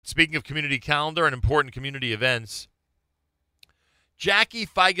Speaking of community calendar and important community events, Jackie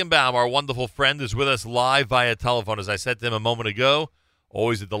Feigenbaum, our wonderful friend, is with us live via telephone. As I said to him a moment ago,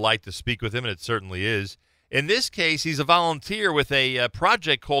 always a delight to speak with him, and it certainly is. In this case, he's a volunteer with a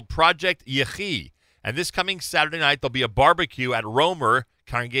project called Project Yechi. And this coming Saturday night, there'll be a barbecue at Romer,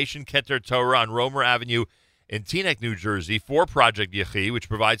 Congregation Keter Torah on Romer Avenue in Teaneck, New Jersey, for Project Yechi, which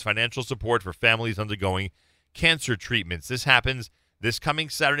provides financial support for families undergoing cancer treatments. This happens this coming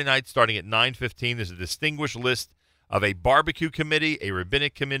Saturday night starting at 9:15. There's a distinguished list of a barbecue committee, a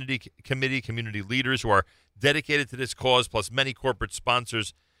rabbinic community leaders who are dedicated to this cause, plus many corporate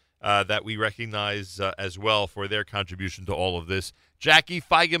sponsors that we recognize as well for their contribution to all of this. Jackie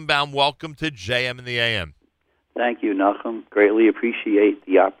Feigenbaum, welcome to JM in the AM. Thank you, Nachum. Greatly appreciate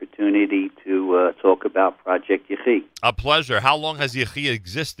the opportunity to talk about Project Yechi. A pleasure. How long has Yechi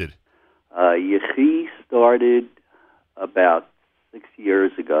existed? Yechi started about 6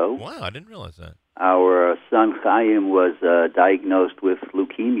 years ago. Wow, I didn't realize that. Our son Chaim was diagnosed with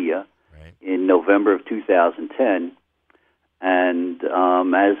leukemia in November of 2010. And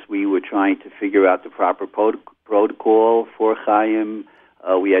as we were trying to figure out the proper protocol for Chaim,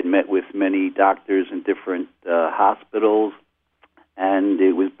 we had met with many doctors in different hospitals, and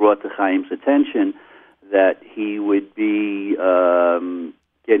it was brought to Chaim's attention that he would be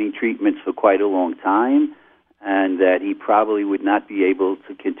getting treatments for quite a long time, and that he probably would not be able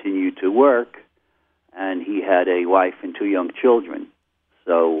to continue to work, and he had a wife and 2 young children.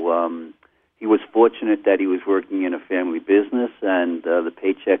 So he was fortunate that he was working in a family business, and the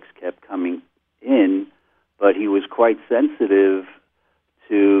paychecks kept coming in, but he was quite sensitive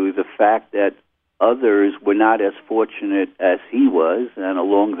to the fact that others were not as fortunate as he was, and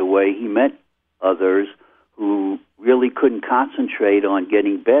along the way he met others who really couldn't concentrate on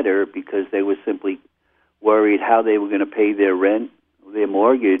getting better because they were simply worried how they were going to pay their rent, their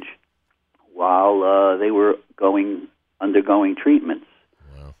mortgage, while they were undergoing treatments.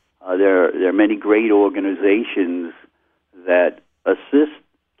 Wow. There are many great organizations that assist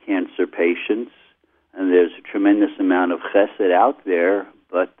cancer patients, and there's a tremendous amount of chesed out there,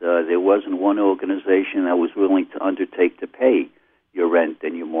 but there wasn't one organization that was willing to undertake to pay your rent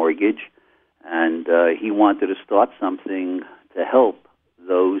and your mortgage, and he wanted to start something to help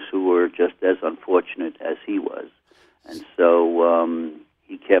those who were just as unfortunate as he was. And so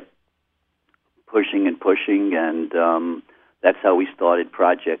he kept pushing and pushing, and that's how we started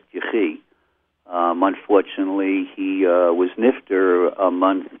Project Yechi. Unfortunately, he was nifter a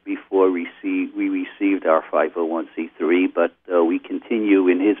month before we received our 501c3, but we continue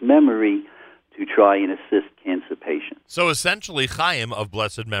in his memory to try and assist cancer patients. So essentially, Chaim of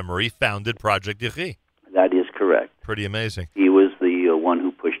blessed memory founded Project Yechi. That is correct. Pretty amazing. He was the one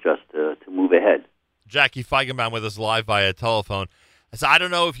who pushed us to move ahead. Jackie Feigenbaum with us live via telephone. So I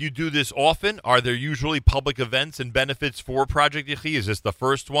don't know if you do this often. Are there usually public events and benefits for Project Yechi? Is this the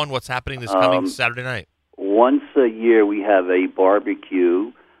first one? What's happening this coming Saturday night? Once a year we have a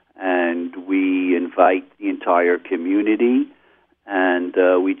barbecue, and we invite the entire community, and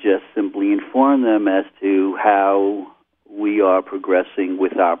we just simply inform them as to how we are progressing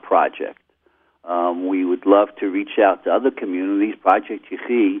with our project. We would love to reach out to other communities. Project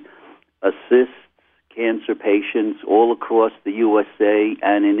Yechi assists cancer patients all across the USA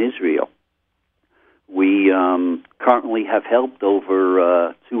and in Israel. We currently have helped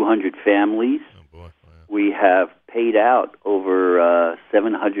over 200 families. Oh boy. Wow. We have paid out over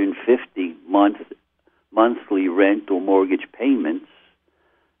 750 monthly rent or mortgage payments,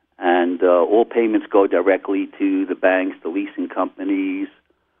 and all payments go directly to the banks, the leasing companies,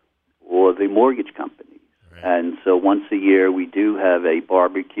 or the mortgage companies. And so once a year we do have a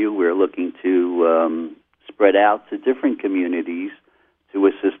barbecue. We're looking to spread out to different communities to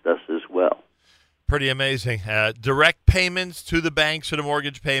assist us as well. Pretty amazing. Direct payments to the banks for the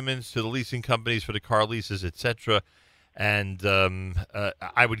mortgage payments, to the leasing companies for the car leases, etc. And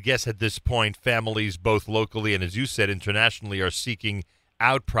I would guess at this point families both locally and, as you said, internationally are seeking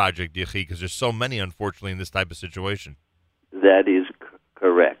out Project Yechi because there's so many, unfortunately, in this type of situation. That is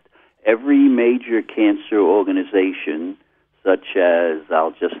correct. Every major cancer organization, such as,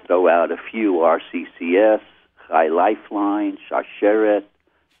 I'll just throw out a few, RCCS, Chai Lifeline, Shasheret,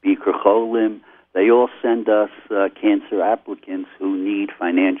 Bikur Cholim, they all send us cancer applicants who need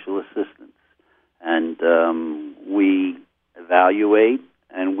financial assistance. And we evaluate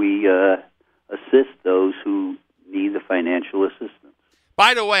and we assist those who need the financial assistance.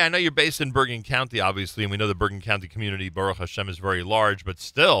 By the way, I know you're based in Bergen County, obviously, and we know the Bergen County community, Baruch Hashem, is very large, but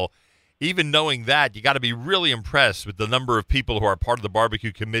still, even knowing that, you got to be really impressed with the number of people who are part of the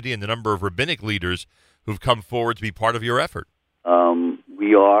barbecue committee and the number of rabbinic leaders who've come forward to be part of your effort.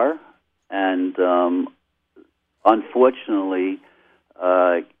 We are, and unfortunately,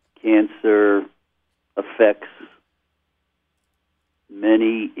 cancer affects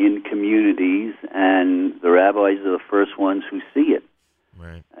many in communities, and the rabbis are the first ones who see it.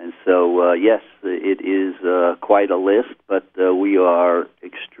 Right. And so, yes, it is quite a list, but we are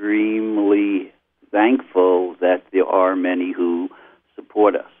extremely thankful that there are many who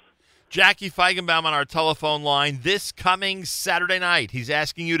support us. Jackie Feigenbaum on our telephone line this coming Saturday night. He's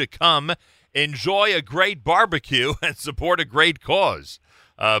asking you to come enjoy a great barbecue and support a great cause.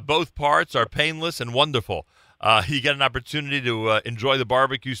 Both parts are painless and wonderful. You get an opportunity to enjoy the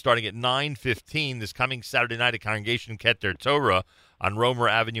barbecue starting at 9:15 this coming Saturday night at Congregation Keter Torah on Romer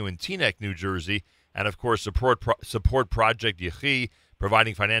Avenue in Teaneck, New Jersey. And, of course, support Project Yechi,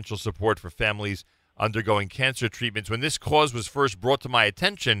 providing financial support for families undergoing cancer treatments. When this cause was first brought to my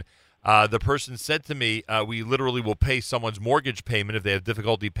attention, the person said to me, we literally will pay someone's mortgage payment if they have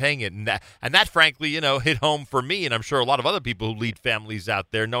difficulty paying it. And that frankly, hit home for me, and I'm sure a lot of other people who lead families out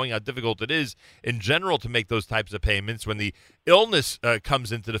there, knowing how difficult it is in general to make those types of payments. When the illness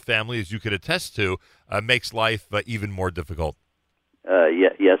comes into the family, as you could attest to, makes life even more difficult.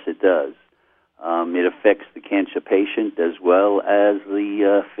 Yes, it does. It affects the cancer patient as well as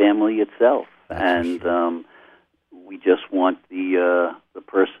the family itself. That's and we just want the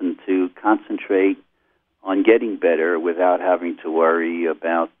person to concentrate on getting better without having to worry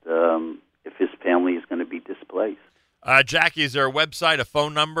about if his family is going to be displaced. Jackie, is there a website, a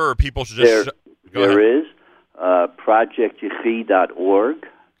phone number, or people should just... There is. ProjectYechi.org.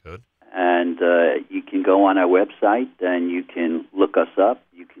 Good. And you can go on our website and you can look us up.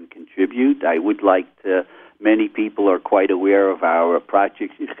 You can contribute. I would like to... Many people are quite aware of our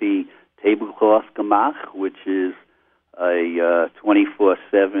Project Yechi tablecloth gemach, which is a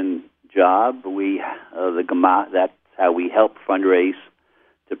 24/7 job. The gemach, that's how we help fundraise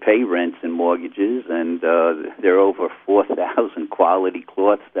to pay rents and mortgages, and there are over 4,000 quality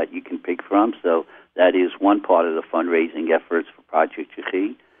cloths that you can pick from. So that is one part of the fundraising efforts for Project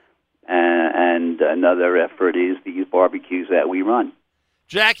Yechi, and another effort is the youth barbecues that we run.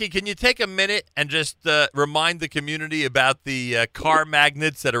 Jackie, can you take a minute and just remind the community about the car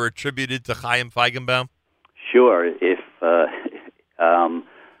magnets that are attributed to Chaim Feigenbaum? Sure. If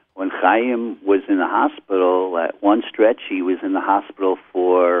when Chaim was in the hospital, at one stretch he was in the hospital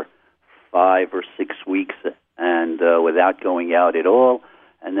for 5 or 6 weeks and without going out at all.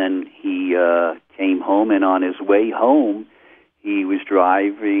 And then he came home, and on his way home, he was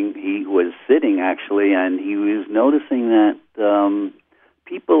driving. He was sitting, actually, and he was noticing that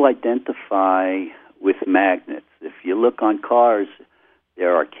people identify with magnets. If you look on cars,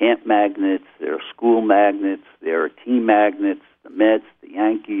 there are camp magnets, there are school magnets, there are team magnets, the Mets, the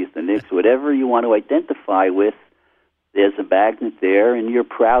Yankees, the Knicks, whatever you want to identify with, there's a magnet there, and you're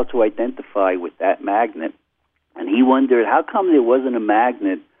proud to identify with that magnet. And he wondered, how come there wasn't a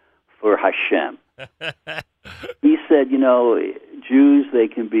magnet for Hashem? He said, Jews, they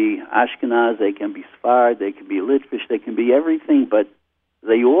can be Ashkenaz, they can be Sfard, they can be Litvish, they can be everything, but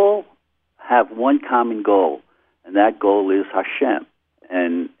they all have one common goal, and that goal is Hashem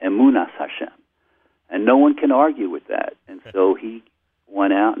and Emunas Hashem. And no one can argue with that. And so he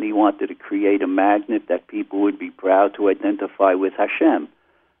went out and he wanted to create a magnet that people would be proud to identify with Hashem.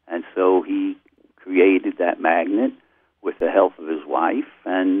 And so he created that magnet with the help of his wife,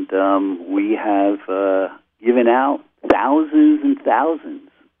 and we have given out thousands and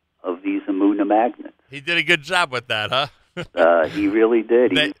thousands of these Emunah magnets. He did a good job with that, huh? He really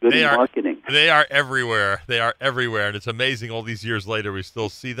did. He was good in marketing. They are everywhere. They are everywhere, and it's amazing all these years later we still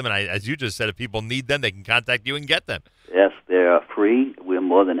see them. And as you just said, if people need them, they can contact you and get them. Yes, they are free. We're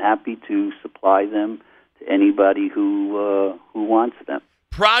more than happy to supply them to anybody who wants them.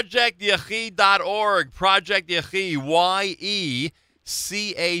 ProjectYechi.org. Project Yechi,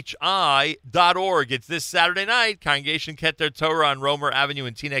 YECHI.org. It's this Saturday night, Congregation Keter Torah on Romer Avenue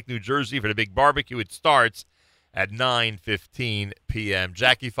in Teaneck, New Jersey, for the big barbecue. It starts at 9:15 p.m.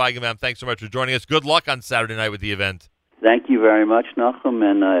 Jackie Feigenbaum, thanks so much for joining us. Good luck on Saturday night with the event. Thank you very much, Nachum,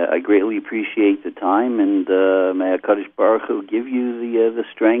 and I greatly appreciate the time, and may HaKadosh Baruch Hu give you the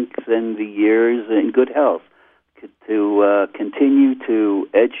strength and the years and good health to continue to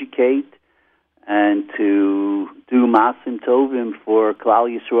educate and to do Masim Tovim for Klal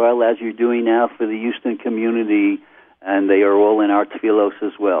Yisrael as you're doing now for the Houston community, and they are all in our tefillos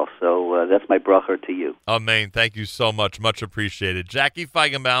as well. So that's my bracha to you. Amen. Thank you so much. Much appreciated. Jackie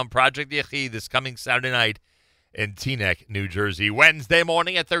Feigenbaum, Project Yechi, this coming Saturday night in Teaneck, New Jersey. Wednesday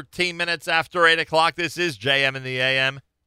morning at 13 minutes after 8 o'clock. This is JM in the AM.